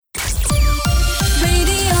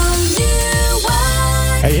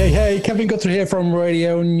Kevin Guthrie here from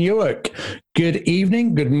Radio Newark. Good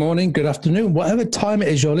evening, good morning, good afternoon, whatever time it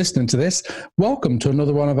is you're listening to this. Welcome to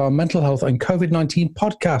another one of our mental health and COVID-19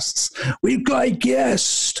 podcasts. We've got a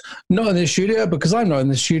guest, not in the studio because I'm not in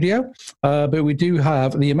the studio, but we do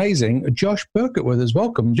have the amazing Josh Burkett with us.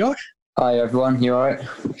 Welcome, Josh. Hi, everyone. You all right?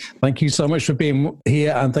 Thank you so much for being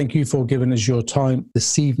here, and thank you for giving us your time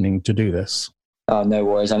this evening to do this. Oh, no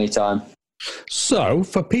worries, anytime. So,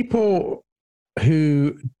 for people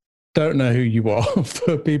who don't know who you are,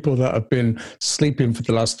 for people that have been sleeping for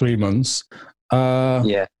the last 3 months,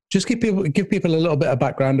 just give people a little bit of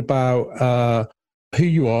background about who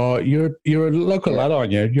you are. You're a local lad,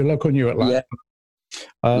 aren't you? You're a local Newark lad.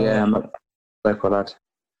 Yeah, I'm a local lad.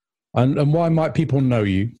 And why might people know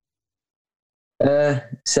you? I'm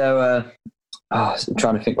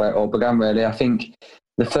trying to think where it all began, really. I think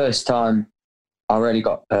the first time I really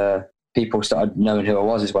got people started knowing who I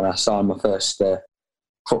was is when I signed my first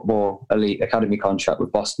football elite academy contract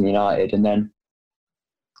with Boston United, and then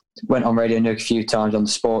went on Radio Newark a few times on the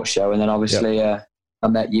sports show, and then obviously I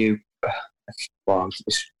met you. Well,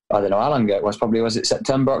 I don't know how long ago it was. Probably was it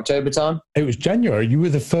September, October time? It was January. You were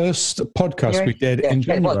the first podcast we did in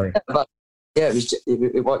January.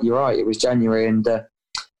 It was. You're right. It was January, and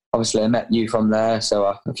obviously I met you from there. So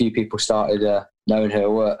a few people started knowing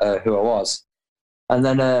who I was, and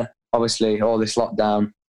then obviously all this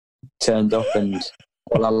lockdown turned up, and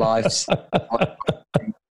all our lives.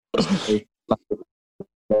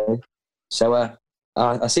 So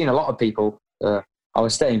I've seen a lot of people. I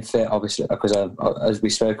was staying fit, obviously, because as we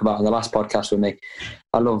spoke about in the last podcast with me,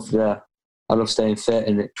 I love staying fit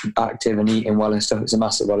and active and eating well and stuff. It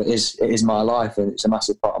is my life, and it's a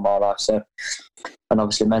massive part of my life. So, and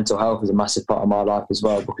obviously mental health is a massive part of my life as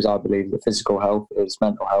well, because I believe that physical health is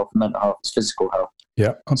mental health, and mental health is physical health.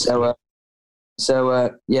 Yeah.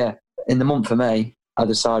 So in the month of May, I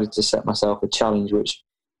decided to set myself a challenge, which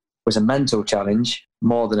was a mental challenge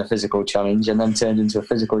more than a physical challenge, and then turned into a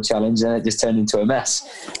physical challenge, and it just turned into a mess.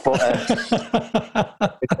 But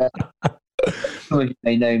you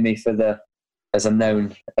may know me as I'm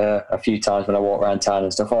known a few times when I walk around town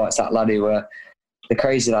and stuff. Oh, it's that lad the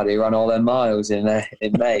crazy lad who ran all them miles in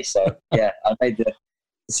May. So yeah, I made the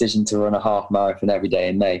decision to run a half marathon every day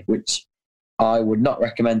in May, which I would not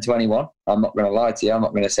recommend to anyone. I'm not going to lie to you. I'm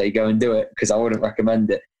not going to say go and do it, because I wouldn't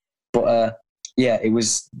recommend it. But it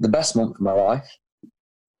was the best month of my life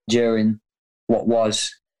during what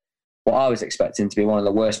I was expecting to be one of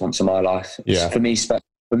the worst months of my life. Yeah. For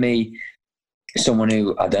me, someone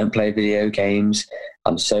who I don't play video games,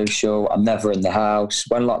 I'm social, I'm never in the house.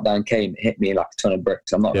 When lockdown came, it hit me like a ton of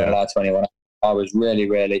bricks. I'm not going to lie to anyone. I was really,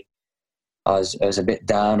 really, I was a bit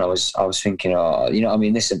down. I was thinking, oh, you know what I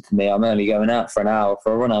mean? Listen, for me, I'm only going out for an hour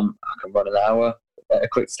for a run. I can run an hour at a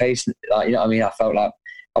quick pace. Like, you know what I mean? I felt like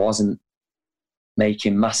I wasn't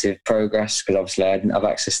making massive progress, because obviously I didn't have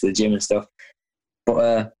access to the gym and stuff.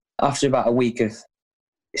 But after about a week of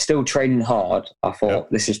still training hard, I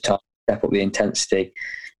thought this is time to step up the intensity.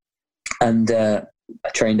 And I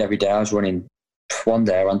trained every day. I was running, one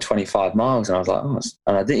day I ran 25 miles, and I was like,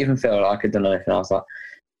 and I didn't even feel like I could do anything. I was like,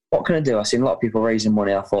 what can I do? I seen a lot of people raising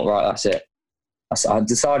money. I thought, right, that's it. I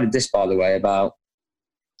decided this, by the way, about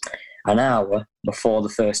an hour before the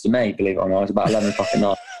 1st of May, believe it or not. It was about 11 o'clock at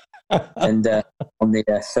night. And on the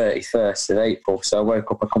 31st of April, so I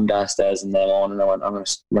woke up, I come downstairs in the morning, and I went, I'm going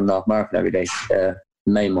to run the half marathon every day,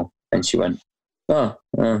 May month. And she went,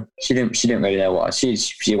 she didn't really know what she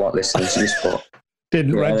wasn't listening. She just thought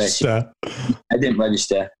didn't register. I didn't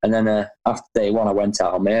register, and then after day one, I went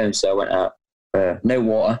out on my own. So I went out, no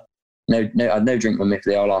water, I had no drink with me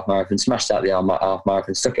for the whole half marathon. Smashed out the half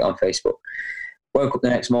marathon, stuck it on Facebook. Woke up the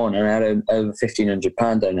next morning and I had over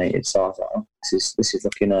 £1,500 donated. So I was like, oh, this is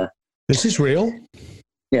looking. This is real.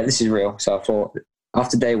 Yeah, this is real. So I thought,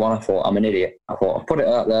 after day one, I thought, I'm an idiot. I thought, I've put it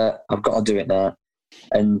out there. I've got to do it now.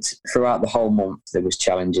 And throughout the whole month, there was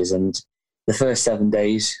challenges. And the first 7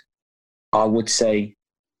 days, I would say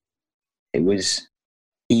it was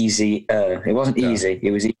easy. It wasn't easy.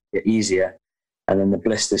 It was easier. And then the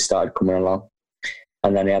blisters started coming along.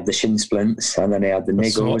 And then he had the shin splints. And then he had the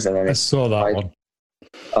niggles. I saw that one.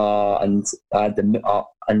 And I had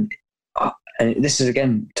and this is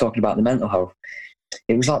again talking about the mental health.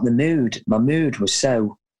 It was like the mood. My mood was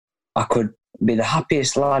so, I could be the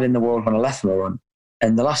happiest lad in the world when I left my run.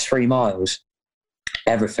 And the last 3 miles,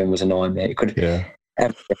 everything was annoying me. Everything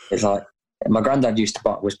was like, my granddad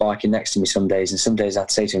was biking next to me some days, and some days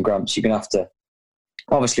I'd say to him, Gramps, you're gonna have to,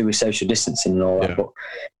 obviously with social distancing and all that, but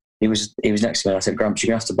he was next to me, and I said, Gramps, you're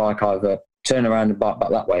gonna have to bike either turn around and bike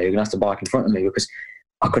back that way, you're gonna have to bike in front of me, because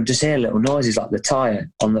I could just hear little noises like the tyre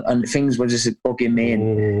and things were just bugging me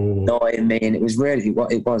and annoying me. And it was really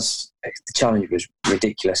the challenge was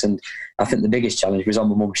ridiculous. And I think the biggest challenge was on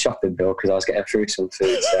my mum's shopping bill because I was getting through some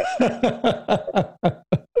food. So.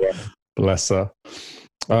 Yeah. Bless her.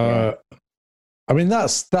 I mean,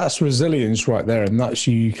 that's resilience right there. And that's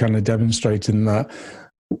you kind of demonstrating that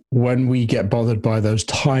when we get bothered by those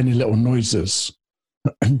tiny little noises,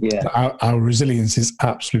 our resilience is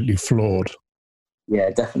absolutely flawed. Yeah,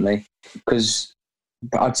 definitely. Because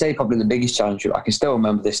I'd say probably the biggest challenge, I can still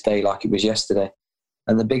remember this day like it was yesterday.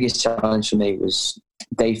 And the biggest challenge for me was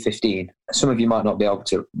day 15. Some of you might not be able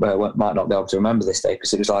to remember this day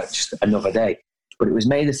because it was like just another day. But it was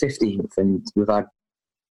May the 15th, and we've had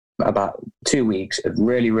about 2 weeks of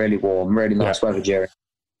really, really warm, really nice weather during.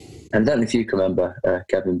 And I don't know if you can remember,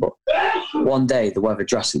 Kevin, but one day the weather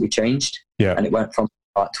drastically changed. Yeah. And it went from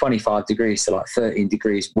like 25 degrees to like 13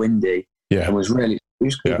 degrees windy. Yeah. And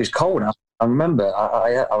it was cold. I remember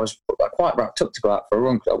I was quite wrapped up to go out for a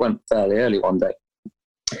run because I went fairly early one day.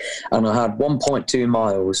 And I had 1.2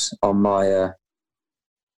 miles on my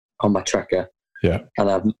tracker. Yeah.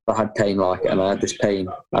 And I had pain like it, and I had this pain,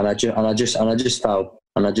 and I just fell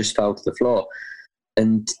to the floor.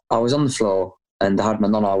 And I was on the floor, and I had my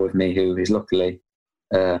nonna with me, who is luckily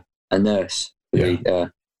a nurse. Yeah.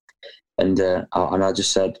 And I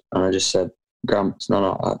just said, Gramps,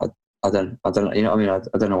 no, I don't, you know what I mean?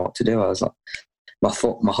 I don't know what to do. I was like,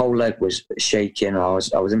 my whole leg was shaking. I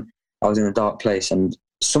was in a dark place, and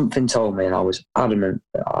something told me, and I was adamant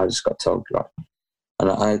that I just got told, like, and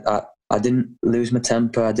I didn't lose my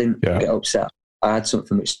temper. I didn't get upset. I had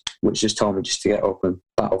something which just told me just to get up and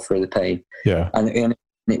battle through the pain. Yeah. And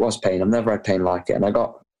it was pain. I've never had pain like it. And I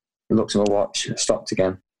looked at my watch, stopped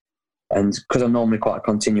again. And because I'm normally quite a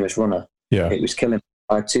continuous runner, it was killing me.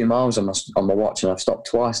 I had 2 miles on my watch, and I've stopped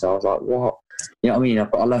twice. And I was like, what? You know what I mean?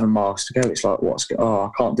 I've got 11 miles to go. It's like, I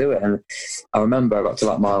can't do it. And I remember I got to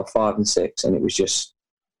like mile 5 and 6, and it was just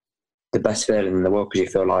the best feeling in the world because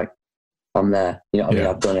you feel like I'm there. You know what I mean?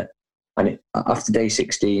 I've done it. And after day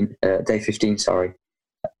 15,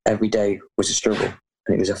 every day was a struggle,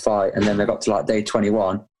 and it was a fight. And then I got to like day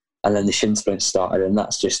 21, and then the shin splints started, and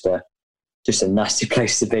that's just a nasty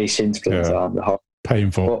place to be. Shin splints are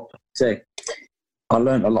painful. But see, I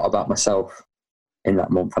learned a lot about myself in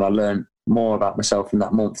that month, and I learned more about myself in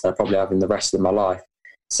that month than I probably have in the rest of my life,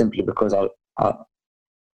 simply because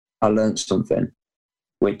I learned something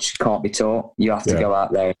which can't be taught. You have to go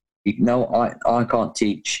out there. I can't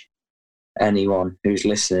teach anyone who's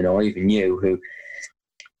listening, or even you,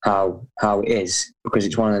 how it is, because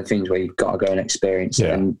it's one of the things where you've got to go and experience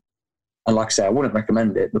it. And like I say, I wouldn't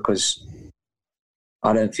recommend it because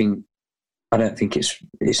I don't think it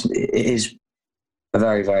is a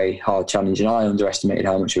very, very hard challenge, and I underestimated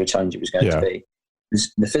how much of a challenge it was going to be.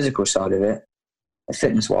 The physical side of it,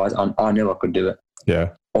 fitness wise, I knew I could do it.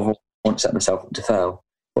 Yeah, I won't set myself up to fail.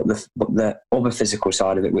 But the other physical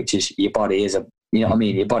side of it, which is your body is you know what I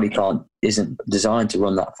mean? Your body isn't designed to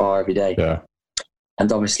run that far every day. Yeah.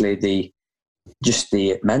 And obviously the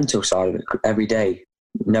mental side of it every day,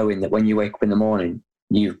 knowing that when you wake up in the morning,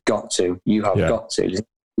 you've got to go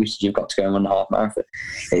and run a half marathon.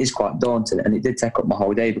 It is quite daunting, and it did take up my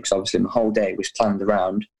whole day because obviously my whole day was planned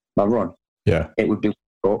around my run. Yeah. It would be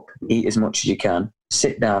wake up, eat as much as you can,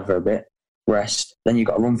 sit down for a bit, rest, then you've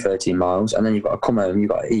got to run 13 miles, and then you've got to come home, you've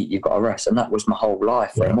got to eat, you've got to rest. And that was my whole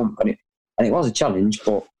life for a month. And it was a challenge,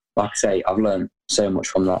 but like I say, I've learned so much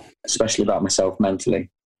from that, especially about myself mentally.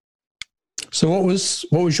 So what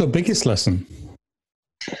was your biggest lesson?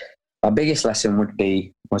 My biggest lesson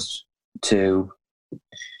was to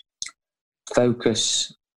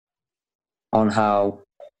focus on how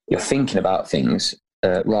you're thinking about things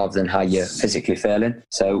rather than how you're physically feeling.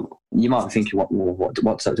 So you might be thinking, what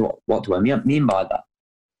do I mean by that?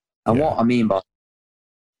 And what I mean by,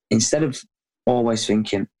 instead of always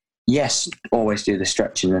thinking, yes, always do the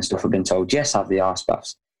stretching and stuff I've been told, yes, have the ice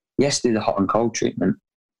baths, yes, do the hot and cold treatment,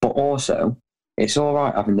 but also it's all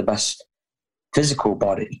right having the best physical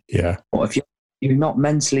body. Yeah. But if you're not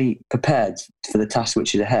mentally prepared for the task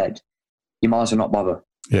which is ahead, you might as well not bother.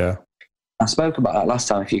 Yeah. I spoke about that last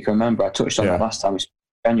time, if you can remember. I touched on that last time. It was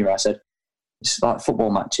January. I said, it's like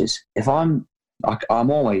football matches. If I'm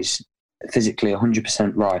always physically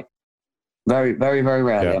 100% right. Very, very, very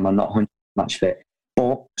rarely am I not 100% match fit.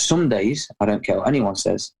 But some days, I don't care what anyone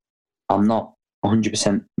says, I'm not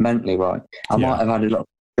 100% mentally right. I might have had a lot of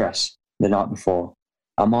stress the night before.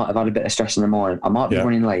 I might have had a bit of stress in the morning. I might be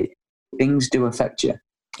running late. Things do affect you.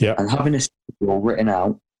 Yeah. And having a schedule written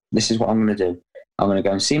out, this is what I'm going to do. I'm going to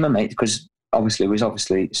go and see my mate, because obviously it was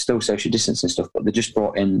still social distance and stuff, but they just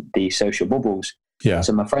brought in the social bubbles. Yeah.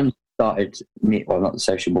 So my friends started not the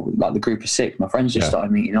social, but like the group of 6. My friends just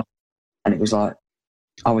started meeting up, and it was like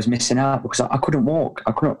I was missing out because I couldn't walk.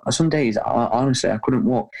 Some days, honestly, I couldn't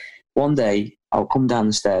walk. One day, I'll come down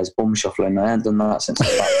the stairs, bum shuffling. I hadn't done that since I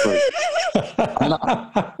was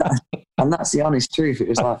about 3. And that's the honest truth. It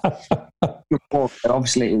was like,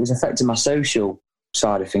 obviously, it was affecting my social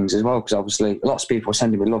side of things as well, because obviously, lots of people were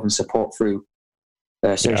sending me love and support through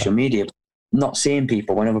social media, but not seeing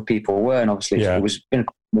people when other people were. And obviously, it was been a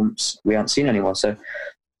couple of months we hadn't seen anyone. So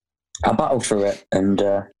I battled through it. And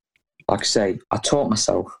like I say, I taught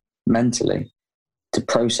myself mentally to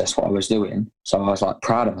process what I was doing. So I was like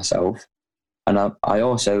proud of myself. And I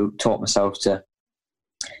also taught myself to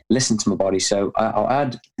listen to my body. So I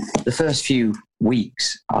had the first few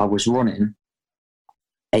weeks, I was running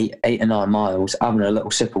 8 or 9 miles, having a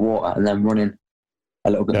little sip of water, and then running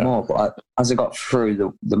a little bit more. But as I got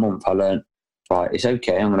through the month, I learned, right, it's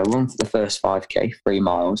okay. I'm going to run for the first 5K, 3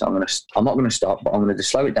 miles. I'm not going to stop, but I'm going to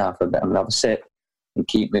just slow it down for a bit. I'm going to have a sip and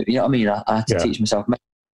keep moving. You know what I mean? I had to teach myself.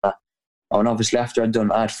 And obviously, after I'd done,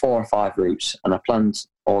 I had 4 or 5 routes, and I planned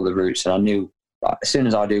all the routes, and I knew, like, as soon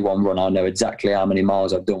as I do one run, I know exactly how many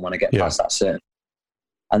miles I've done when I get past that certain.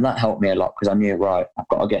 And that helped me a lot, because I knew, right, I've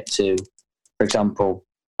got to get to, for example,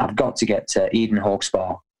 I've got to get to Eden Hall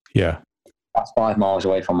Spa. Yeah. That's 5 miles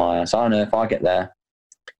away from my house. I know if I get there,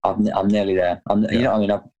 I'm nearly there. You know what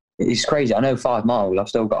I mean? It's crazy. I know 5 miles, I've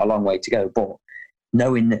still got a long way to go, but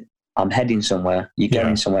knowing that I'm heading somewhere, you're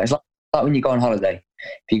going somewhere. It's like when you go on holiday.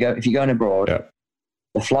 If you're going abroad,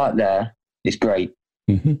 the flight there is great.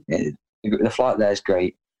 Mm-hmm. The flight there is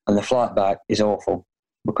great, and the flight back is awful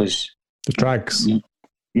because the drags.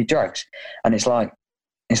 You drags, and it's like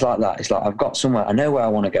that. It's like I've got somewhere. I know where I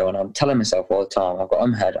want to go, and I'm telling myself all the time, I've got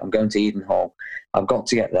I'm going to Eden Hall. I've got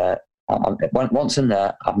to get there. Once I'm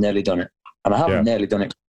there, I've nearly done it, and I haven't nearly done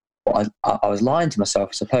it. But I was lying to myself,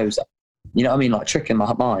 I suppose. You know what I mean? Like tricking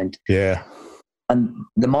my mind. Yeah. And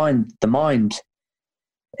the mind.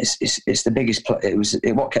 It's the biggest.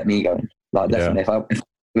 It what kept me going. Like definitely, if I was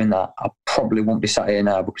doing that, I probably wouldn't be sat here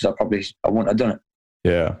now, because I wouldn't have done it.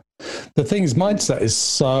 Yeah, the thing is, mindset is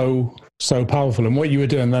so powerful. And what you were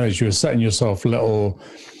doing then is you were setting yourself little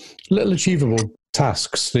achievable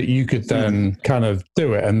tasks that you could then kind of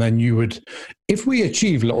do it, and then you would, if we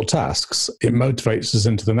achieve little tasks, it motivates us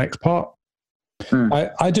into the next part.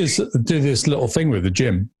 I just do this little thing with the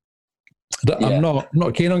gym. I'm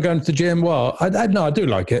not keen on going to the gym. Well, I do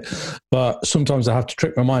like it, but sometimes I have to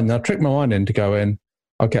trick my mind. And I trick my mind into going,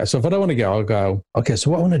 okay, so if I don't want to go, I'll go, okay, so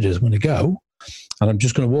what I want to do is I'm going to go and I'm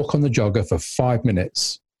just going to walk on the jogger for 5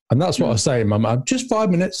 minutes. And that's what I say, Mum, just 5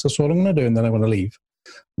 minutes, that's what I'm going to do, and then I want to leave.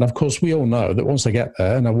 And of course, we all know that once I get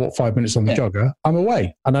there and I walk 5 minutes on the jogger, I'm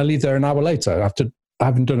away, and I leave there an hour later after I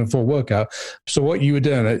haven't done a full workout. So what you were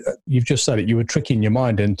doing, you've just said it, you were tricking your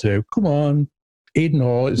mind into, come on, Eden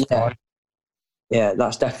Hall, it's fine. Yeah,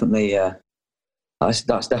 that's definitely that's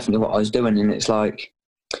definitely what I was doing, and it's like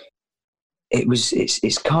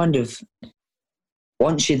it's kind of,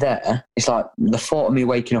 once you're there, it's like the thought of me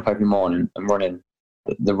waking up every morning and running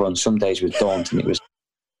the run. Some days was daunting.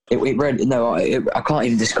 It really I can't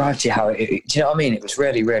even describe to you how do you know what I mean? It was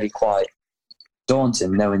really, really quite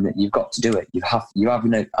daunting, knowing that you've got to do it.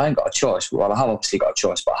 I ain't got a choice. Well, I have obviously got a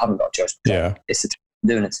choice, but I haven't got a choice. It's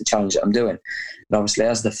the challenge that I'm doing. And obviously,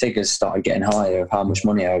 as the figures started getting higher of how much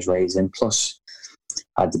money I was raising, plus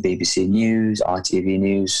I had the BBC News, ITV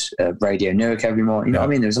News, Radio Newark every morning. You know what I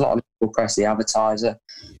mean? There was a lot of local press, the Advertiser.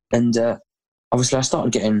 And obviously, I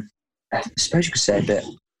started getting, I suppose you could say, a bit,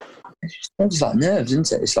 it's just like nerves,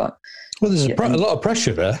 isn't it? It's like, well, there's a lot of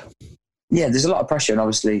pressure there. Yeah, there's a lot of pressure. And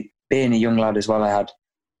obviously, being a young lad as well, I had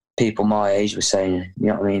people my age were saying, you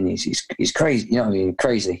know what I mean, he's crazy, you know what I mean,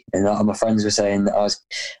 crazy. And my friends were saying that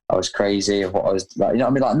I was crazy, or what I was like, you know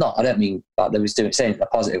what I mean, like, not, I don't mean like they was saying it in a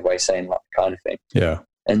positive way, saying like kind of thing. Yeah.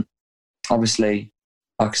 And obviously,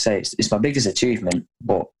 like I say, it's my biggest achievement,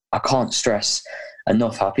 but I can't stress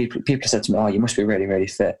enough how people said to me, oh, you must be really, really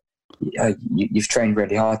fit. You've trained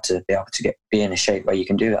really hard to be able to be in a shape where you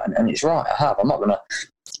can do that. And it's right, I have. I'm not going to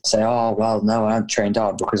say, oh, well, no, I haven't trained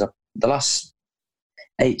hard, because the last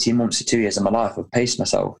 18 months to 2 years of my life, I've paced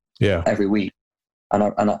myself every week, and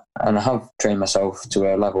I have trained myself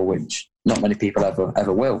to a level which not many people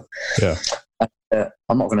ever will. Yeah.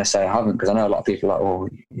 I'm not going to say I haven't, because I know a lot of people are like, oh,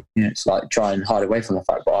 it's like try and hide away from the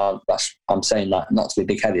fact, but I'm saying that not to be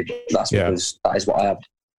big-headed, but that's because that is what I have.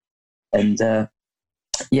 And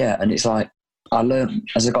and it's like, I learned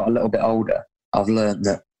as I got a little bit older, I've learned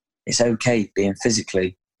that it's okay being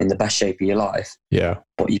physically in the best shape of your life. Yeah.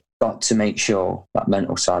 But you've got to make sure that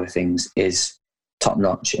mental side of things is top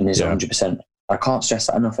notch and is 100%. I can't stress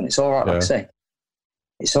that enough. And it's all right, like I say,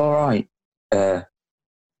 it's all right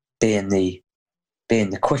being the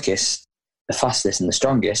quickest, the fastest, and the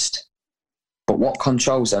strongest. But what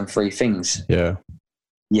controls them three things? Yeah,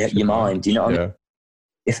 your mind. You know what I mean?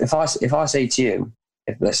 If I say to you,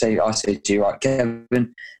 let's say I say to you, right, Kevin, we're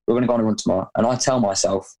going to go on a run tomorrow, and I tell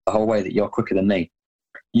myself the whole way that you're quicker than me,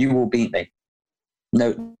 you will beat me.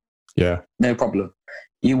 No problem.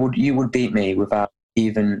 You would beat me without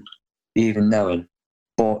even knowing.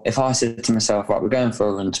 But if I said to myself, right, we're going for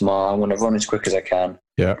a run tomorrow, I want to run as quick as I can,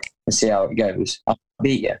 and see how it goes, I'll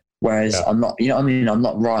beat you. Whereas I'm not, you know what I mean? I'm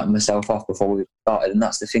not writing myself off before we started, and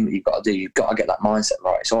that's the thing that you've got to do. You've got to get that mindset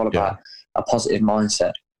right. It's all about a positive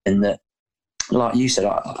mindset, and that, like you said,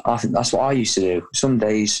 I think that's what I used to do. Some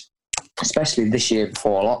days, especially this year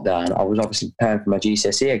before lockdown, I was obviously preparing for my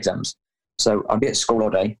GCSE exams, so I'd be at school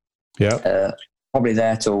all day. Probably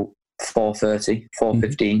there till 4:30,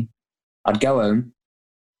 4:15. I'd go home.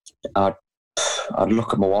 I'd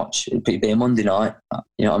look at my watch. It'd be a Monday night.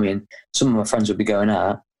 You know what I mean? Some of my friends would be going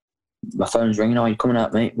out. My phone's ringing. Oh, you coming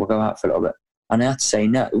out, mate? We'll go out for a little bit. And I had to say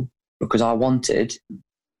no because I wanted to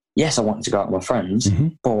go out with my friends,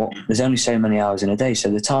 but there's only so many hours in a day. So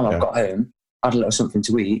the time I've got home, I had a little something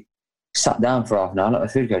to eat, sat down for half an hour, let the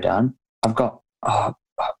food go down. I've got,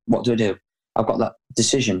 what do? I've got that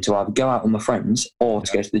decision to either go out with my friends or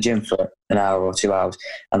to go to the gym for an hour or 2 hours.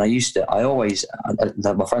 And I always,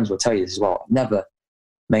 my friends will tell you this as well, never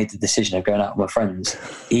made the decision of going out with my friends,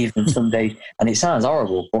 even some days, and it sounds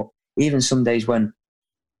horrible, but even some days when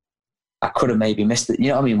I could have maybe missed it, you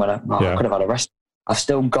know what I mean? When I could have had a rest, I've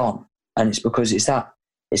still gone. And it's because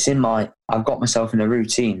I've got myself in a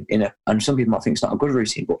routine, and some people might think it's not a good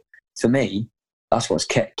routine, but for me, that's what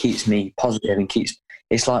keeps me positive and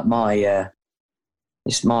it's like I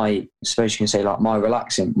suppose you can say, like my way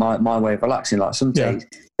of relaxing. Like some days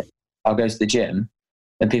I'll go to the gym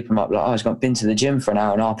and people might be like, I've been to the gym for an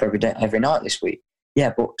hour and a half every night this week.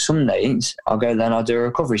 Yeah, but some days I'll go there and I'll do a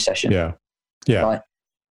recovery session. Like,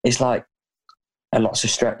 it's like lots of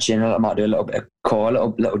stretching. I might do a little bit of core, a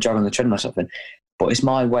little jog on the treadmill or something. But it's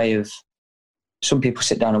my way of. Some people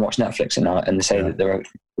sit down and watch Netflix at night and they say that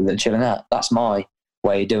they're chilling out. That's my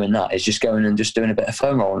way of doing that. Is just going and just doing a bit of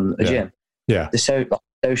foam roll in the gym. The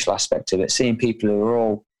social aspect of it, seeing people who are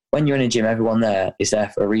all. When you're in a gym, everyone there is there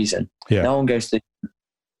for a reason. No one goes to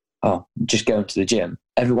just going to the gym.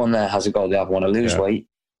 Everyone there has a goal. They either want to lose weight,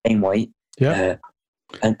 gain weight, and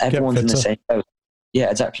everyone's in the same boat. Yeah,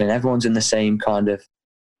 exactly. And everyone's in the same kind of.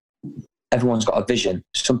 Everyone's got a vision.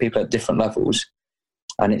 Some people at different levels,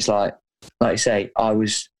 and it's like I say,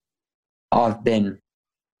 I've been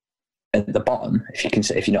at the bottom,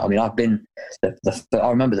 if you know what I mean. I've been. I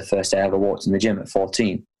remember the first day I ever walked in the gym at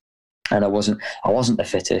 14, and I wasn't the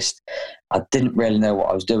fittest. I didn't really know what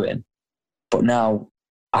I was doing, but now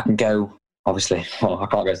I can go. Obviously, I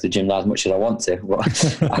can't go to the gym now as much as I want to, but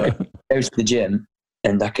I can go to the gym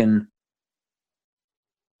and I can.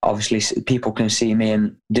 Obviously, people can see me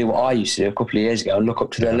and do what I used to do a couple of years ago and look up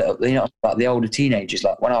to the little, like the older teenagers.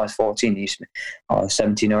 Like when I was 14, they used to be,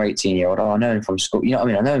 17 or 18-year-old. I know him from school. You know what I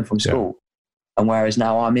mean? I know him from school. And whereas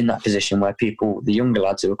now I'm in that position where people, the younger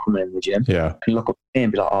lads who are coming in the gym, can look up to me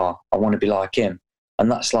and be like, I want to be like him. And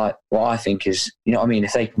that's like what I think is, you know what I mean?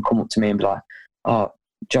 If they can come up to me and be like,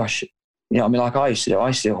 Josh, you know what I mean? Like I used to do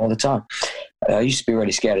it all the time. I used to be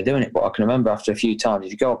really scared of doing it, but I can remember after a few times,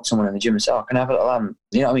 if you go up to someone in the gym and say, can I have a little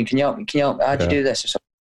you know what I mean? Can you help me? How do you do this? Or something?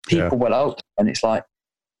 People will help. And it's like,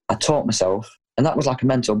 I taught myself, and that was like a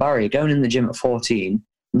mental barrier. Going in the gym at 14,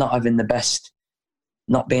 not having the best,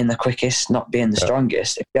 not being the quickest, not being the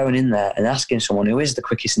strongest, going in there and asking someone who is the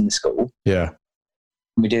quickest in the school.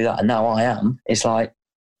 We do that, and now I am. It's like,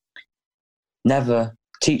 never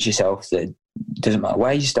teach yourself that it doesn't matter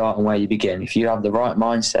where you start and where you begin. If you have the right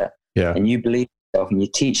mindset, and you believe in yourself and you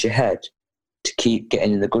teach your head to keep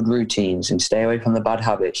getting in the good routines and stay away from the bad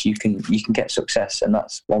habits, you can get success. And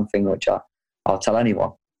that's one thing which I'll tell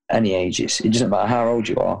anyone, any age. It doesn't matter how old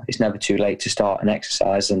you are. It's never too late to start and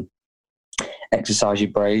exercise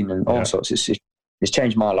your brain and all sorts. It's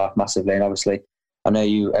changed my life massively. And obviously, I know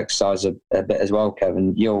you exercise a bit as well,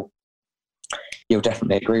 Kevin. You'll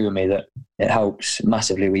definitely agree with me that it helps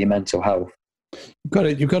massively with your mental health.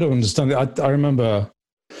 You've got to understand it. I remember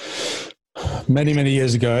many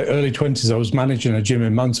years ago, early 20s, I was managing a gym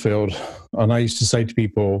in Mansfield, and I used to say to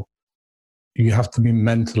people, you have to be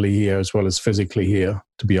mentally here as well as physically here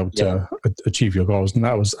to be able to achieve your goals. And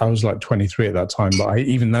I was like 23 at that time, but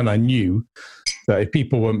even then I knew that if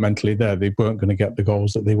people weren't mentally there, they weren't going to get the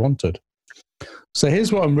goals that they wanted. So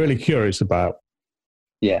here's what I'm really curious about.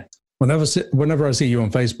 Whenever I see you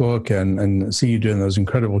on Facebook and see you doing those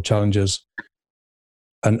incredible challenges,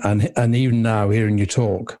 and even now hearing you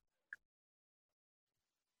talk.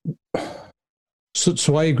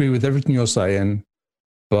 So I agree with everything you're saying,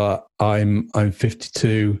 but I'm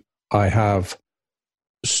 52. I have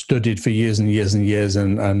studied for years and years and years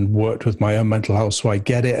and worked with my own mental health, so I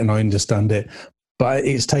get it and I understand it. But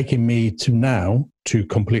it's taken me to now to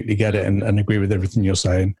completely get it and agree with everything you're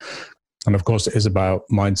saying. And of course, it is about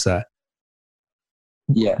mindset.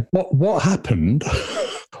 Yeah. What happened?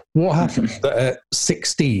 What happened that at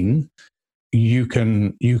 16 you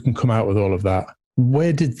can come out with all of that?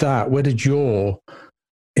 Where did your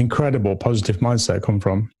incredible positive mindset come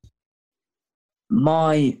from?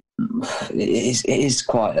 It is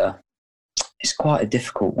quite a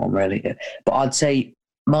difficult one, really. But I'd say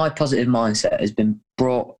my positive mindset has been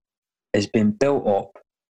built up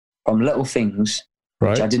from little things,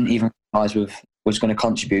 right, which I didn't even realize was going to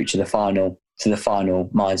contribute to the final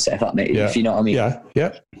mindset. If that makes, if you know what I mean. Yeah.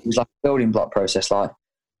 It was like a building block process. Like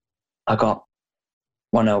I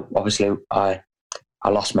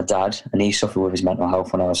lost my dad, and he suffered with his mental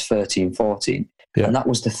health when I was 13, 14. Yeah. And that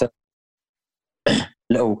was the first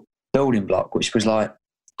little building block, which was like,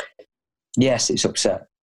 yes, it's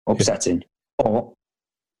upsetting, but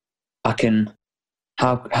I can,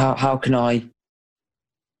 how can I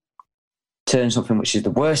turn something which is the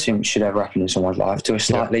worst thing which should ever happen in someone's life to a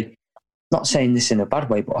slightly, not saying this in a bad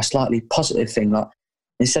way, but a slightly positive thing. Like,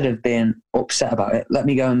 instead of being upset about it, let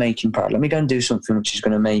me go and make him proud. Let me go and do something which is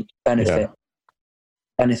going to benefit him,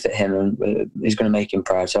 and is going to make him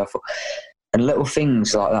proud. So and little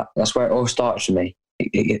things like that, that's where it all starts for me.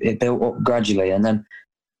 It built up gradually, and then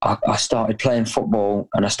I started playing football,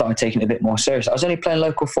 and I started taking it a bit more serious. I was only playing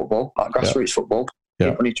local football, like grassroots football.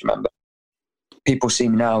 People need to remember. People see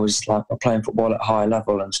me now as like playing football at a high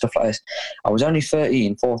level and stuff like this. I was only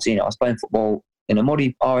 13, 14. I was playing football in a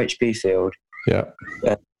muddy RHP field. Yeah.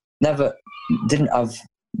 Didn't have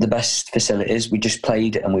the best facilities. We just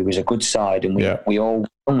played, and we was a good side, and we all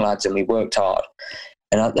young lads, and we worked hard.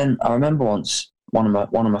 And then I remember once one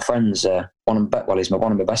of my friends, one of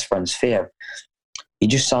my best friends, Theo. He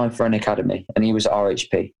just signed for an academy, and he was at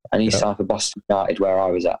RHP, and he signed for Boston United, where I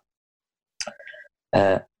was at.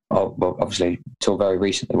 Obviously, till very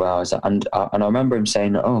recently, where I was at. And I remember him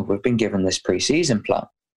saying, "Oh, we've been given this pre-season plan."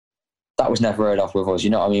 That was never heard of with us. You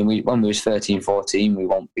know what I mean? When we was 13, 14, we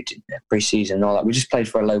did pre-season and all that. We just played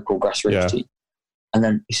for a local grassroots team. And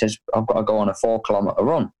then he says, "I've got to go on a 4-kilometre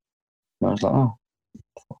run." And I was like, "Oh,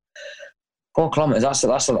 4 kilometres, that's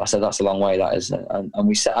a long way, that is." And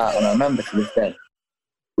we set out, and I remember to this day,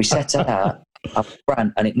 we set out, I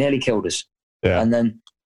ran, and it nearly killed us. Yeah.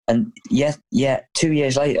 And 2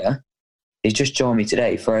 years later, he's just joined me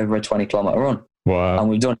today for over a 20-kilometre run. Wow. And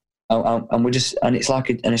we've done, and it's like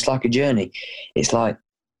a journey. It's like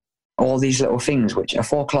all these little things, which a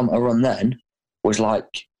 4-kilometre run then was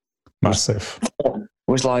like massive.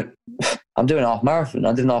 Was like, I'm doing a half marathon.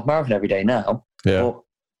 I do a half marathon every day now. Yeah. But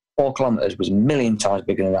 4 kilometres was a million times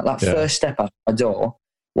bigger than that. That first step out my door,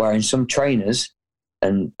 wearing some trainers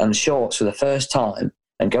and shorts for the first time,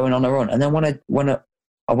 and going on a run. And then when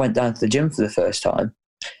I went down to the gym for the first time,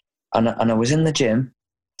 and I was in the gym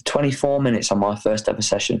for 24 minutes on my first ever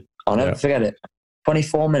session. I'll never forget it.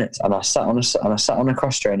 24 minutes, and I sat on a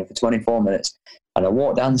cross trainer for 24 minutes, and I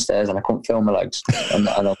walked down the stairs, and I couldn't feel my legs. And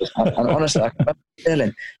honestly, I can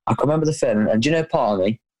remember the feeling. And do you know, part of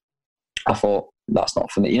me, I thought, that's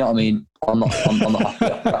not for me. You know what I mean? I'm not.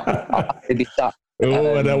 I'd be sat.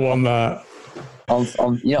 Oh, I don't want that. You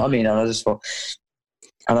know what I mean? And I just thought,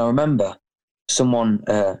 and I remember someone.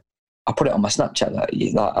 I put it on my Snapchat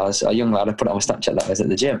that I was a young lad. I put it on my Snapchat that I was at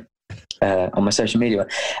the gym, on my social media,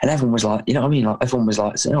 and everyone was like, you know what I mean? Like, everyone was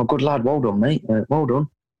like, saying, "Oh, good lad, well done, mate, well done,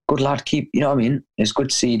 good lad, keep." You know what I mean? It's good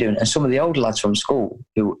to see you doing it. And some of the older lads from school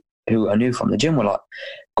who I knew from the gym were like,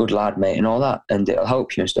 "Good lad, mate," and all that, and it'll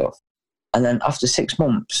help you and stuff. And then after 6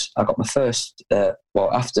 months, I got my first.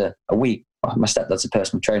 After a week, my stepdad's a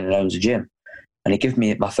personal trainer and owns a gym, and he gave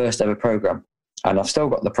me my first ever program, and I've still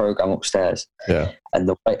got the program upstairs. Yeah. And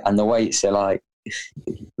the weights are like,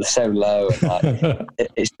 they're so low, and like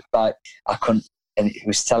it's like I couldn't. And it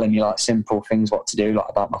was telling me like simple things what to do, like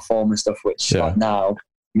about my form and stuff, which like now,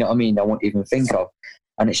 you know what I mean, I won't even think of.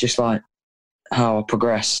 And it's just like how I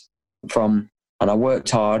progressed from, and I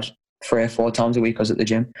worked hard 3 or 4 times a week. I was at the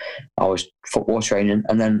gym, I was football training,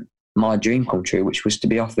 and then my dream come true, which was to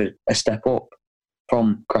be offered a step up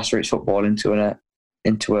from grassroots football into a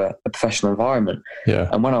professional environment. Yeah.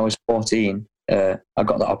 And when I was 14, I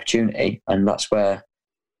got that opportunity, and that's where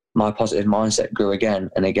my positive mindset grew again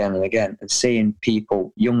and again and again. And seeing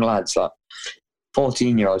people, young lads, like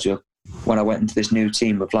 14-year-olds who are when I went into this new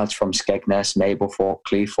team with lads from Skegness, Mablethorpe,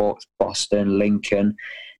 Cleethorpes, Boston, Lincoln,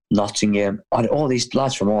 Nottingham. I had all these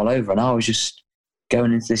lads from all over, and I was just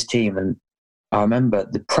going into this team, and I remember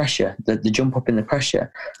the pressure, the jump up in the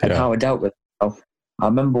pressure, and how I dealt with it. I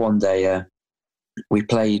remember one day we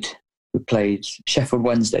played Sheffield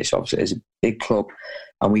Wednesday, so obviously it's a big club,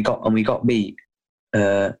 and we got beat.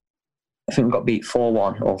 I think we got beat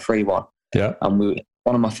 4-1 or 3-1. Yeah, and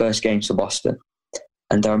one of my first games for Boston,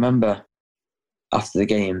 and I remember after the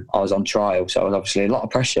game I was on trial, so I was obviously a lot of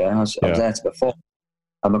pressure. I was there to perform,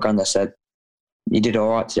 and my granddad said, "You did all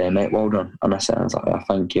right today, mate. Well done." And I was like, "Oh,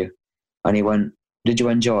 thank you." And he went, "Did you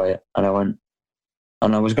enjoy it?" And I went,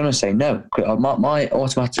 and I was going to say no. My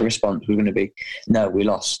automatic response was going to be, "No, we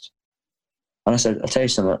lost." And I said, "I'll tell you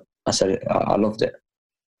something." I said, "I loved it."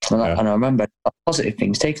 And I remember positive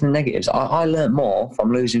things, taking the negatives. I learned more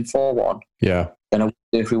from losing 4-1 than I would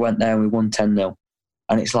do if we went there and we won 10-0.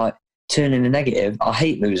 And it's like turning the negative. I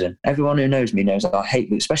hate losing. Everyone who knows me knows that I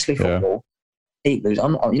hate losing, especially football. I hate losing. You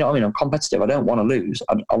know what I mean? I'm competitive. I don't want to lose.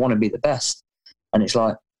 I want to be the best. And it's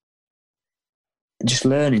like just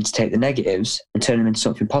learning to take the negatives and turn them into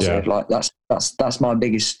something positive. Like that's my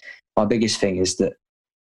biggest thing, is that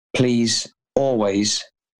please always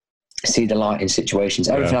see the light in situations.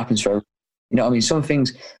 Everything happens for, you know what I mean? Some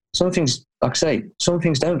things, like I say, some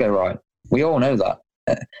things don't go right. We all know that.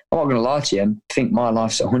 I'm not going to lie to you and think my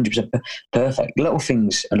life's 100% perfect. Little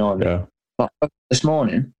things annoy me. Like this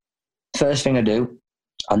morning, first thing I do,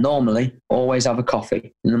 I normally always have a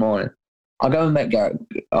coffee in the morning. I go and make Garrett,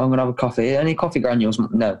 I'm going to have a coffee. Any coffee granules?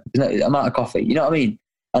 No, I'm out of coffee. You know what I mean?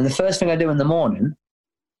 And the first thing I do in the morning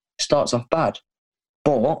starts off bad.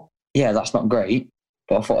 But, yeah, that's not great.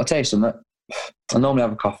 But I thought, I'll tell you something. I normally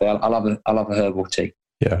have a coffee. I'll have a herbal tea.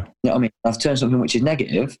 Yeah. You know what I mean? I've turned something which is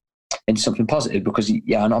negative into something positive, because,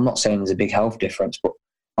 and I'm not saying there's a big health difference, but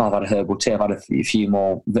I've had a herbal tea. I've had a few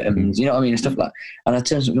more vitamins, you know what I mean? And stuff like that. And I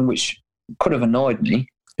turned something which could have annoyed me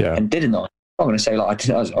and did annoy me. I'm not going to say like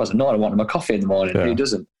I was annoyed I wanted my coffee in the morning, but it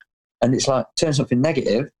doesn't. And it's like turn something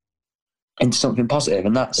negative into something positive.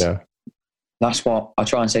 And that's what I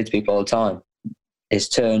try and say to people all the time, is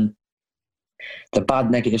turn the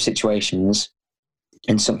bad negative situations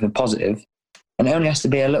into something positive. And it only has to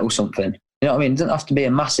be a little something. You know what I mean? It doesn't have to be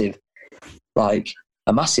a massive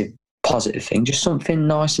positive thing, just something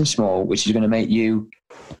nice and small, which is going to make you,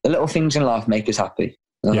 the little things in life make us happy.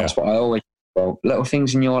 And that's what I always, little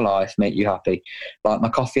things in your life make you happy. Like my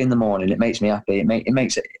coffee in the morning, it makes me happy. It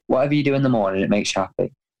makes it, whatever you do in the morning, it makes you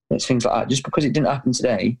happy. It's things like that. Just because it didn't happen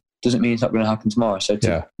today doesn't mean it's not going to happen tomorrow. So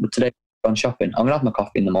today I'm going shopping, I'm going to have my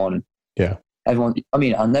coffee in the morning. Yeah. Everyone, I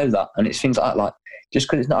mean, I know that. And it's things like that. Like, just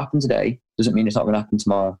because it's not happened today doesn't mean it's not going to happen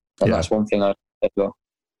tomorrow. And that's one thing I say as well.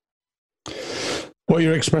 What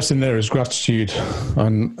you're expressing there is gratitude.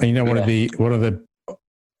 And you know, one of the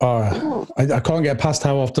I can't get past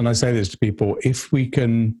how often I say this to people. If we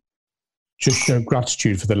can just show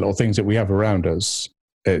gratitude for the little things that we have around us,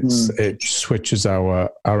 it switches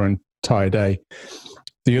our entire day.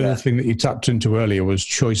 The other thing that you tapped into earlier was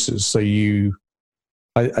choices. So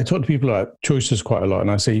I talk to people about choices quite a lot,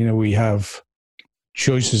 and I say, you know, we have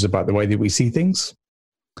choices about the way that we see things.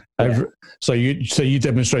 So you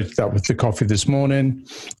demonstrated that with the coffee this morning.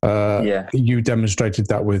 You demonstrated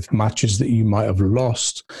that with matches that you might have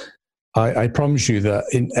lost. I promise you that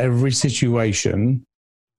in every situation,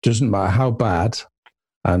 doesn't matter how bad,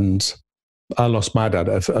 and I lost my dad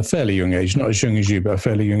at a fairly young age, not as young as you, but a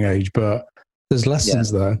fairly young age. But there's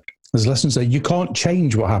lessons there. There's lessons there. You can't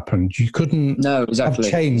change what happened. You couldn't have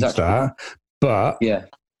changed that. But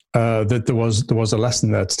that there was a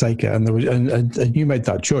lesson there to take it, and there was, and you made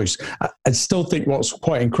that choice. I still think what's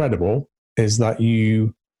quite incredible is that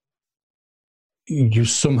you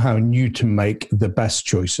somehow knew to make the best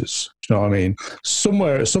choices. Do you know what I mean?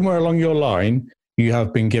 Somewhere along your line, you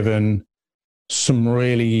have been given some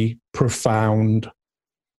really profound,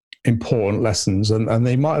 important lessons, and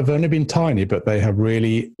they might have only been tiny, but they have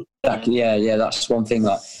really. Yeah. That's one thing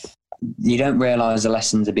that you don't realise the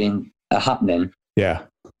lessons are happening. Yeah.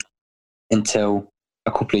 Until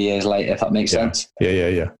a couple of years later, if that makes sense.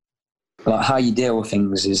 Yeah. Like how you deal with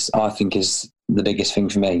things I think is the biggest thing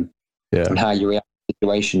for me. Yeah. And how you react to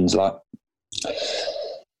situations. Like,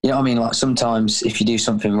 you know what I mean? Like sometimes if you do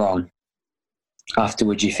something wrong,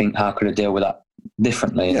 afterwards you think, how could I deal with that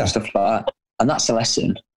differently and stuff like that. And that's a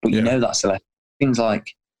lesson, but you know that's a lesson. Things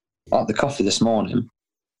like the coffee this morning,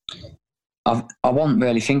 I wasn't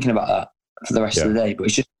really thinking about that for the rest of the day, but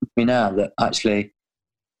it's just me now that actually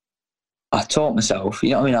I taught myself, you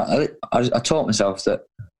know what I mean? I taught myself that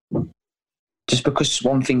just because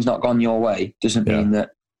one thing's not gone your way doesn't mean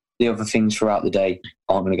that the other things throughout the day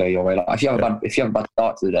aren't going to go your way. Like if you have a bad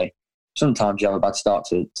start to the day, sometimes you have a bad start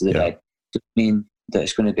to the day. It doesn't mean that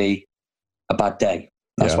it's going to be a bad day.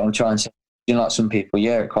 That's what I'm trying to say. You know, like some people,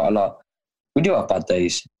 it quite a lot. We do have bad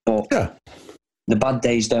days, but the bad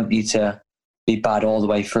days don't need to be bad all the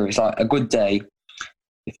way through. It's like a good day.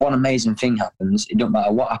 If one amazing thing happens, it don't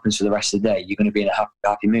matter what happens for the rest of the day, you're going to be in a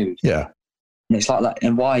happy mood. Yeah. And it's like that.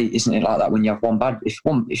 And why isn't it like that when you have one bad? If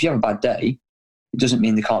you have a bad day, it doesn't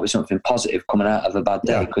mean there can't be something positive coming out of a bad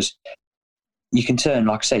day, because you can turn,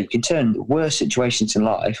 like I say, you can turn the worst situations in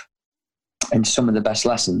life into some of the best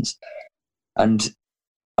lessons. And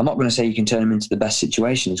I'm not going to say you can turn them into the best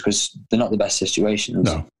situations, because they're not the best situations,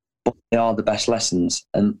 but they are the best lessons.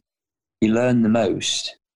 And you learn the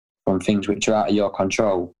most from things which are out of your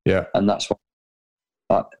control. Yeah. And that's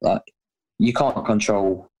what, like you can't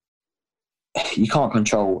control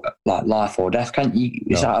like life or death, can you?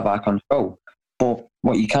 It's out of our control. But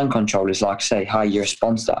what you can control is, like I say, how you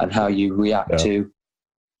respond to that and how you react to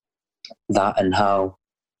that,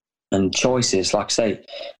 and choices. Like I say,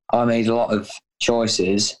 I made a lot of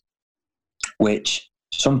choices which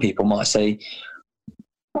some people might say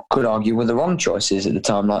could argue were the wrong choices at the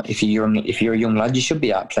time. Like if you're a young lad, you should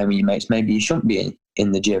be out playing with your mates. Maybe you shouldn't be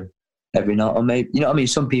in the gym every night, or maybe, you know what I mean?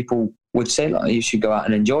 Some people would say like you should go out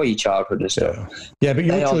and enjoy your childhood and stuff. Yeah, but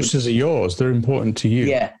your choices are yours. They're important to you.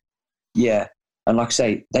 Yeah. And like I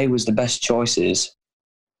say, they was the best choices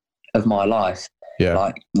of my life.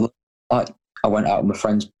 Yeah. Like I went out with my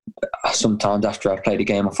friends sometimes after I played a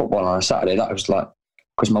game of football on a Saturday. That was like,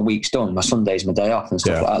 because my week's done, my Sunday's my day off and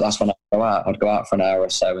stuff like that. That's when I'd go out. I'd go out for an hour or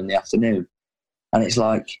so in the afternoon. And it's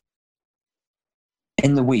like,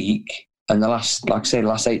 in the week and the last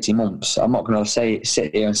 18 months, I'm not going to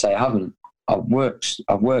sit here and say I haven't. I've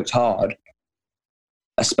worked hard,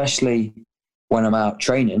 especially when I'm out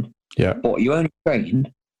training. Yeah. But you only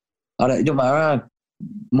train. It don't matter how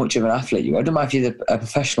much of an athlete you are. It don't matter if you're a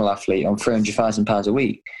professional athlete on £300,000 a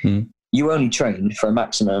week. You only train for a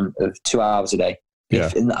maximum of 2 hours a day. Yeah.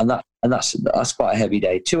 And that's quite a heavy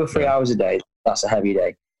day. 2 or 3 hours a day. That's a heavy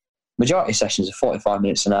day. Majority of sessions are 45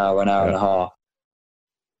 minutes, an hour and a half.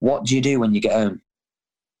 What do you do when you get home?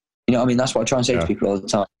 You know what I mean? That's what I try and say to people all the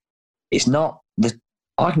time. It's not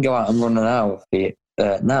I can go out and run an hour for you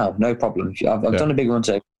now, no problem. I've done a big run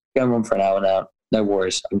today. Go and run for an hour now. No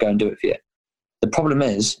worries. I'll go and do it for you. The problem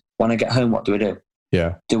is, when I get home, what do I do?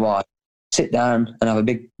 Yeah. Do I sit down and have a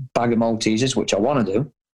big bag of Maltesers, which I want to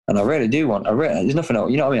do, and I really do want. There's nothing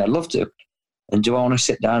else. You know what I mean? I'd love to. And do I want to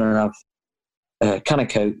sit down and have a can of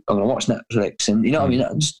Coke? I'm going to watch Netflix, and you know what I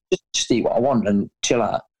mean? Just eat what I want and chill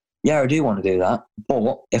out. Yeah, I do want to do that.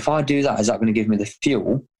 But if I do that, is that going to give me the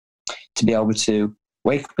fuel to be able to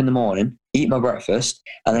wake up in the morning, eat my breakfast,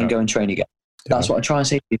 and then go and train again? That's what I try and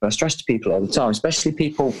say to people. I stress to people all the time, especially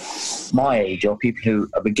people my age or people who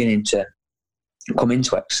are beginning to come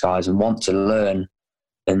into exercise and want to learn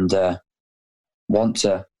and want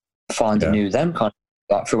to find a new them kind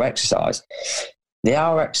of like through exercise. The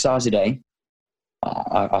hour exercise a day,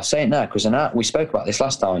 I'll say it now because we spoke about this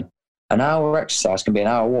last time. An hour exercise can be an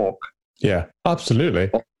hour walk. Yeah,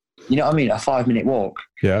 absolutely. You know what I mean? A 5-minute walk.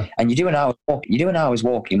 Yeah. And you do an hour's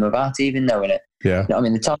walking without even knowing it. Yeah. You know what I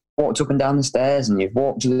mean? The time you walked up and down the stairs and you've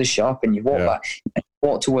walked to the shop and you've walked back, and you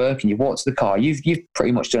walked to work and you've walked to the car, you've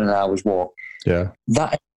pretty much done an hour's walk. Yeah.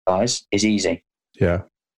 That exercise is easy. Yeah.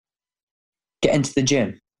 Get into the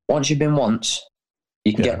gym. Once you've been once,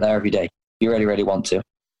 you can get there every day. You really, really want to.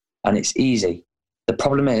 And it's easy. The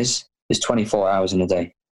problem is there's 24 hours in a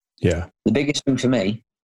day. Yeah. The biggest thing for me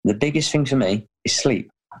is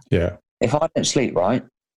sleep. Yeah. If I don't sleep right,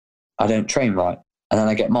 I don't train right, and then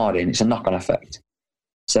I get marred in. It's a knock-on effect.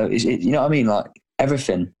 So, you know what I mean? Like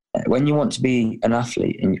everything, when you want to be an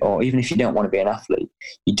athlete, or even if you don't want to be an athlete,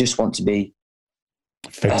 you just want to be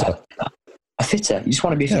fitter. A fitter. You just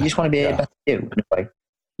want to be. You just want to be a better you. In a way,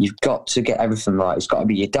 you've got to get everything right. It's got to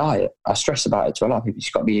be your diet. I stress about it to a lot of people. It's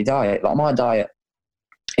got to be your diet. Like my diet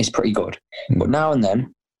is pretty good, but now and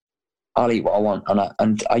then I'll eat what I want,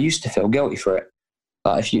 and I used to feel guilty for it.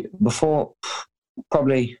 Like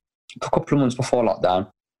probably a couple of months before lockdown,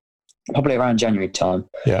 probably around January time,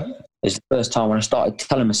 is the first time when I started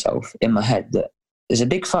telling myself in my head that there's a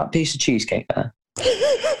big fat piece of cheesecake there.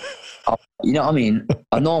 You know what I mean?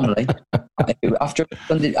 I normally, after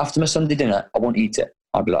my Sunday dinner, I won't eat it.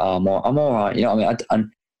 I'd be like, I'm all right. You know what I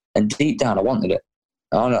mean? And deep down, I wanted it.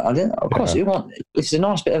 I didn't. Of course, you want. If there's a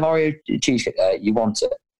nice bit of Oreo cheesecake there, you want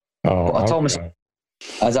it. Oh, but I told myself.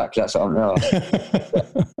 Exactly, that's what I'm doing.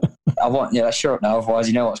 I want, let's shut up now, otherwise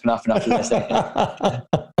you know what's going to happen after this.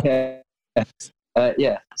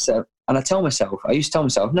 So, and I used to tell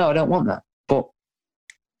myself, no, I don't want that. But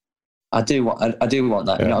I do want that.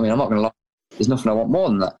 You know what I mean? I'm not going to lie. There's nothing I want more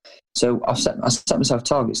than that. So I set myself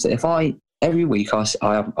targets that if every week I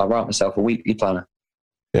write myself a weekly planner.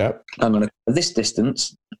 Yeah. I'm going to cover this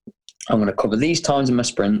distance. I'm going to cover these times in my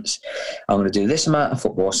sprints. I'm going to do this amount of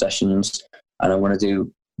football sessions, and I'm going to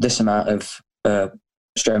do this amount of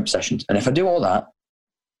strength sessions. And if I do all that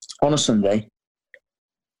on a Sunday,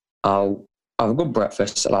 I'll have a good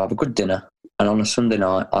breakfast, I'll have a good dinner, and on a Sunday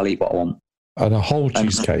night, I'll eat what I want. And a whole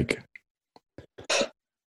cheesecake.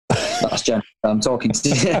 That's generous. I'm talking to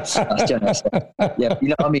that's generous. Yeah, you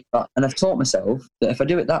know what I mean. And I've taught myself that if I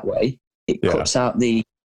do it that way, it cuts out the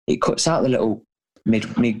little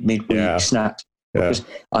midweek snacks. Because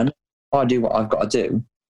I know if I do what I've got to do,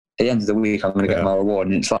 at the end of the week I'm going to get my reward,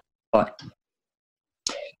 and it's like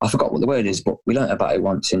I forgot what the word is, but we learnt about it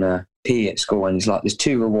once in a PE at school, and it's like there's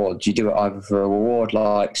two rewards. You do it either for a reward,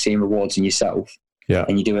 like seeing rewards in yourself,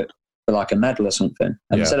 and you do it for like a medal or something.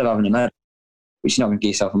 And instead of having a medal, which you're not going to give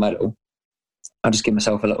yourself a medal, I just give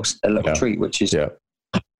myself a little treat, which gets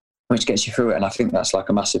you through it. And I think that's like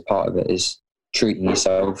a massive part of it, is treating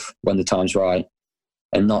yourself when the time's right,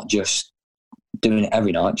 and not just doing it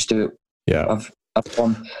every night. Just do it. Yeah. Have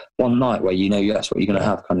one night where you know that's what you're going to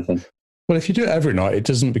have, kind of thing. Well, if you do it every night, it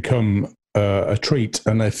doesn't become a treat,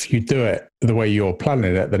 and if you do it the way you're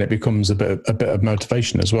planning it, then it becomes a bit of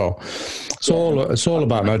motivation as well. It's all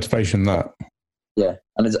about motivation. That. Yeah,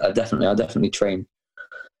 and I definitely train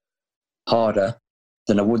harder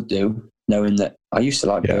than I would do, knowing that I used to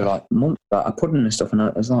go like months without a pudding and stuff, and I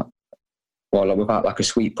was like, without like a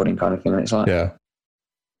sweet pudding kind of thing. And it's like,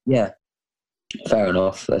 yeah, fair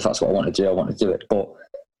enough. If that's what I want to do, I want to do it. But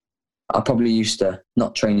I probably used to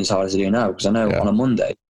not train as hard as I do now, because I know on a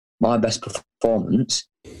Monday, my best performance,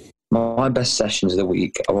 my best sessions of the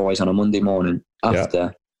week are always on a Monday morning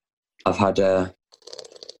after I've had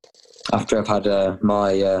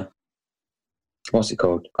my what's it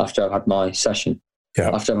called? After I've had my session. Yeah.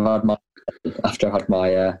 After I've had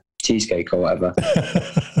my cheesecake or whatever.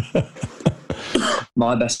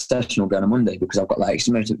 My best session will be on a Monday, because I've got that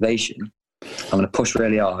extra motivation. I'm going to push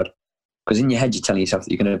really hard, because in your head you're telling yourself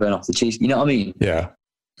that you're going to burn off the cheese. You know what I mean? Yeah.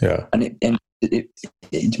 Yeah. And it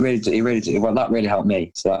really well, that really helped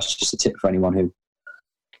me. So that's just a tip for anyone who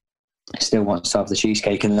still wants to have the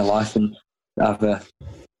cheesecake in their life and have a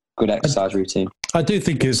good exercise routine. I do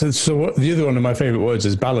think so. The other one of my favorite words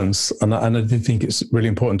is balance, and I do think it's really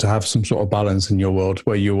important to have some sort of balance in your world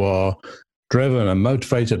where you are driven and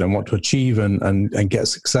motivated and want to achieve and get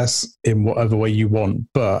success in whatever way you want.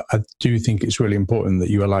 But I do think it's really important that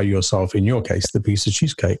you allow yourself, in your case, the piece of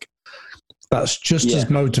cheesecake. That's just as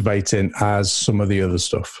motivating as some of the other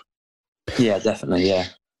stuff. Yeah, definitely. Yeah.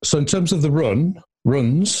 So in terms of the runs,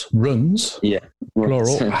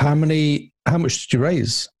 plural, how much did you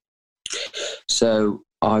raise? So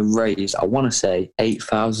I raised, I want to say,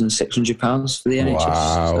 £8,600 for the NHS.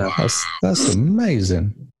 Wow, so. That's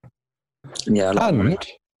amazing. Yeah,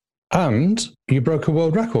 and you broke a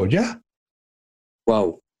world record, yeah?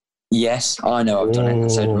 Well, yes, I know I've done it,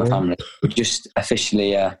 and so did my family. We're just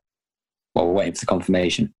officially, we're waiting for the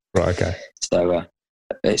confirmation. Right, okay. So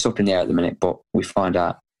it's up in the air at the minute, but we find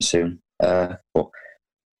out soon. But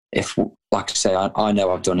if, like I say, I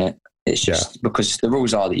know I've done it. It's just because the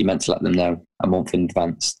rules are that you're meant to let them know a month in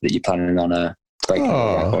advance that you're planning on breaking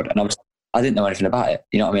the record. And I didn't know anything about it.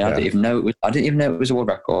 You know what I mean? I didn't even know it was a world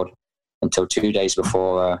record until 2 days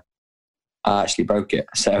before I actually broke it.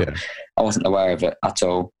 So I wasn't aware of it at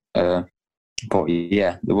all. But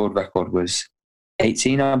yeah, the world record was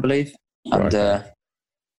 18, I believe. And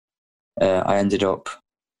I ended up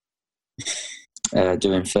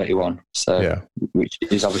doing 31. So which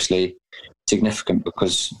is obviously significant,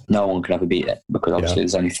 because no one can ever beat it, because obviously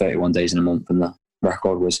there's only 31 days in a month, and the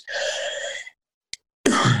record was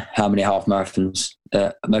how many half marathons,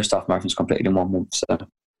 most half marathons completed in 1 month. So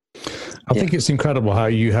I think it's incredible how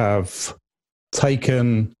you have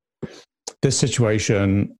taken this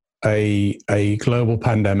situation, a global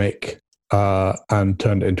pandemic, and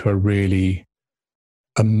turned it into a really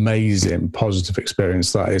amazing positive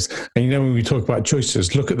experience that is. And you know, when we talk about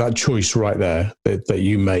choices, look at that choice right there that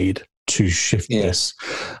you made to shift this.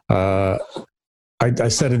 I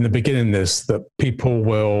said in the beginning that people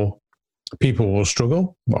will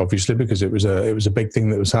struggle, obviously, because it was a big thing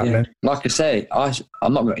that was happening. Like I say,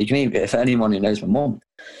 I'm not. You can even, if anyone who knows my mum,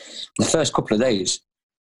 the first couple of days,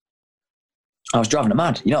 I was driving her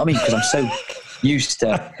mad. You know what I mean? Because I'm so used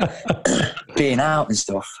to being out and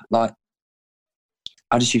stuff. Like,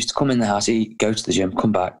 I just used to come in the house, eat, go to the gym,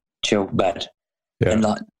 come back, chill, bed, and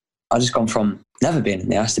like I just gone from never being in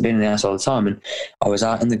the house to being in the house all the time. And I was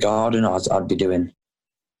out in the garden. I'd be doing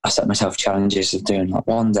I set myself challenges of doing like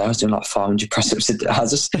one day I was doing like 500 press-ups a day. I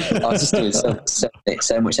was just doing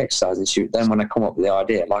so much exercise and shoot. Then when I come up with the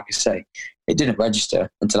idea, like I say, it didn't register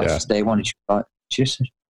until after day one. And she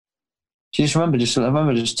just remembered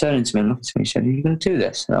just turning to me and looking to me. She said, "Are you going to do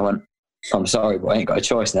this?" And I went, "I'm sorry, but I ain't got a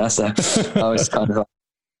choice now." So I was kind of like,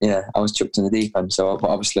 I was chucked in the deep end. So but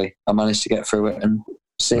obviously I managed to get through it and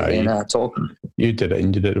sit here now talking. You did it,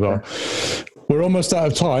 and you did it well. We're almost out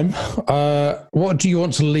of time. What do you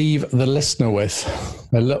want to leave the listener with?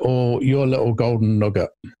 Your little golden nugget.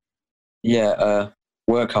 Yeah,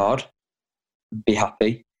 work hard, be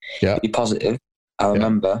happy, be positive. I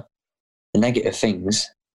remember the negative things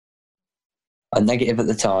are negative at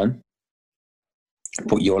the time,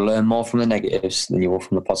 but you'll learn more from the negatives than you will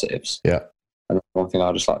from the positives. Yeah. And that's one thing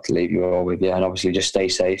I'd just like to leave you all with. And obviously just stay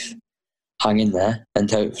safe, hang in there, and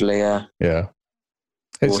hopefully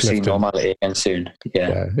we'll see normality again soon.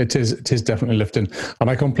 Yeah, it is definitely lifting, and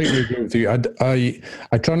I completely agree with you.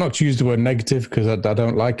 I try not to use the word negative because I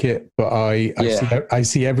don't like it, but I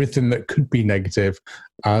see everything that could be negative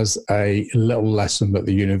as a little lesson that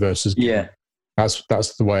the universe has given.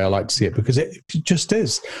 That's the way I like to see it, because it just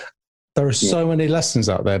is. There are so many lessons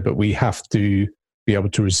out there, but we have to be able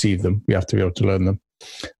to receive them. We have to be able to learn them,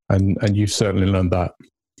 and you've certainly learned that.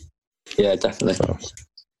 Yeah, definitely. So,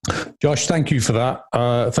 Josh, thank you for that.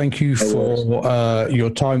 Thank you for your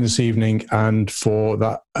time this evening and for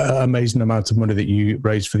that amazing amount of money that you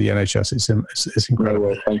raised for the NHS. It's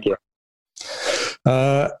incredible. Thank you.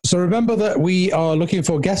 So remember that we are looking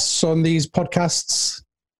for guests on these podcasts.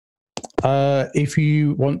 If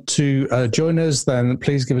you want to join us, then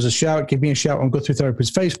please give us a shout. Give me a shout on Go Through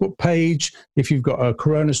Therapy's Facebook page. If you've got a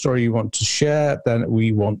corona story you want to share, then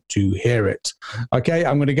we want to hear it. Okay,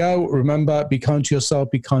 I'm going to go. Remember, be kind to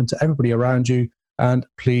yourself, be kind to everybody around you, and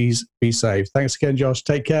please be safe. Thanks again, Josh.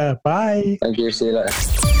 Take care. Bye. Thank you. See you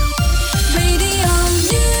later.